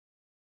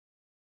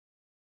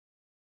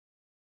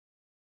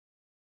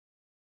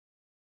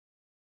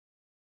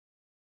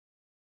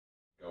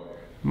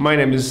My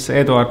name is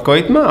Eduard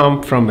Koitmaa.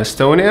 I'm from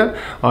Estonia.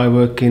 I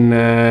work in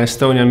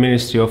Estonian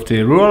Ministry of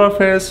the Rural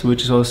Affairs,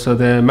 which is also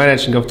the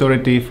managing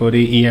authority for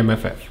the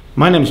EMFF.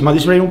 My name is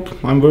Madis.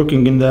 I'm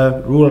working in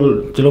the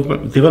Rural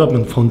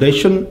Development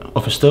Foundation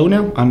of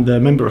Estonia. I'm the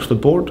member of the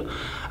board,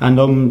 and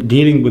I'm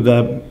dealing with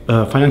the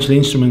financial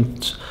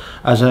instruments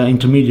as an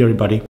intermediary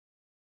body.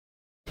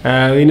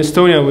 In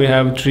Estonia, we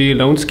have 3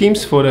 loan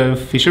schemes for the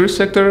fisheries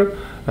sector.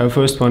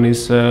 First one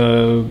is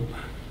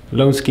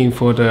loan scheme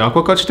for the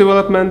aquaculture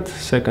development.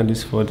 Second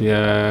is for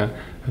the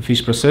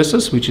fish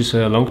processors, which is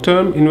a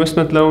long-term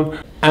investment loan.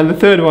 And the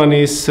third one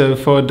is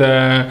for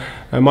the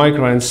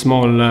micro and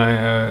small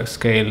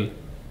scale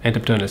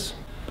entrepreneurs.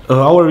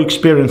 Our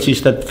experience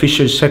is that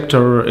fisheries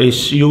sector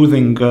is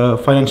using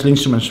financial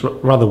instruments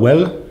rather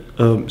well,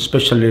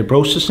 especially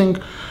processing,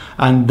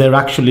 and there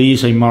actually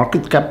is a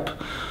market gap.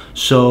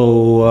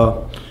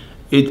 So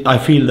I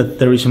feel that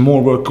there is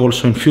more work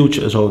also in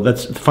future. So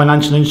that's the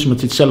financial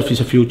instrument itself is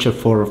a future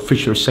for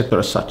fisheries sector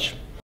as such.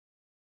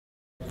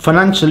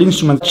 Financial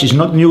instrument is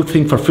not a new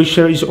thing for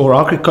fisheries or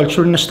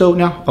agriculture in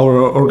Estonia.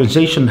 Our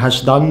organization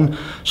has done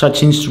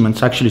such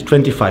instruments actually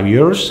 25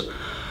 years.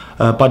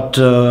 But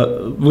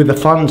with the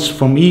funds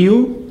from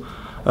EU,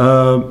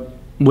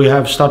 we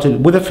have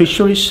started with the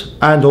fisheries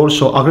and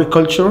also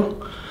agriculture.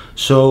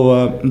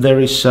 So there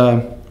is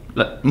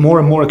more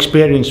and more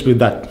experience with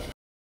that.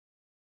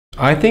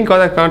 I think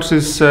other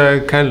countries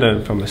can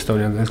learn from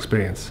Estonian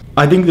experience.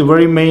 I think the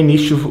very main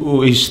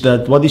issue is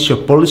that what is your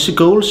policy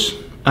goals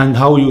and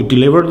how you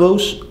deliver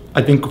those.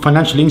 I think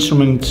financial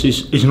instruments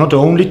is not the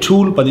only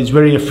tool, but it's a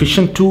very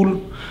efficient tool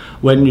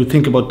when you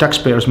think about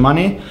taxpayers'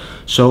 money.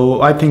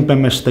 So I think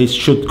member states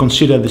should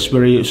consider this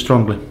very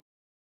strongly.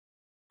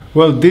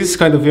 Well, this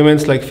kind of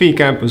events like FI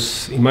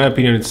Campus, in my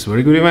opinion, it's a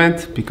very good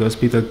event because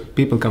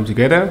people come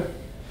together.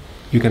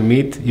 You can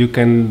meet, you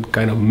can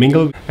kind of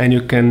mingle, and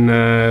you can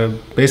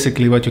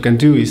basically what you can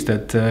do is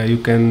that you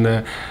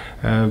can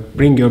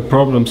bring your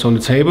problems on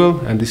the table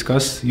and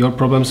discuss your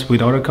problems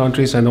with other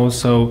countries and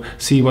also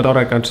see what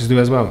other countries do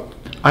as well.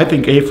 I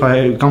think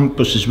FI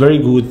Campus is a very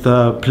good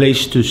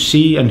place to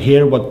see and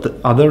hear what the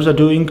others are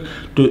doing.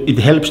 It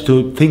helps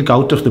to think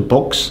out of the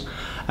box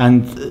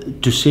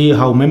and to see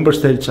how member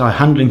states are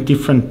handling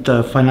different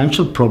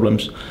financial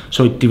problems.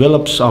 So it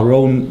develops our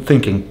own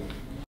thinking.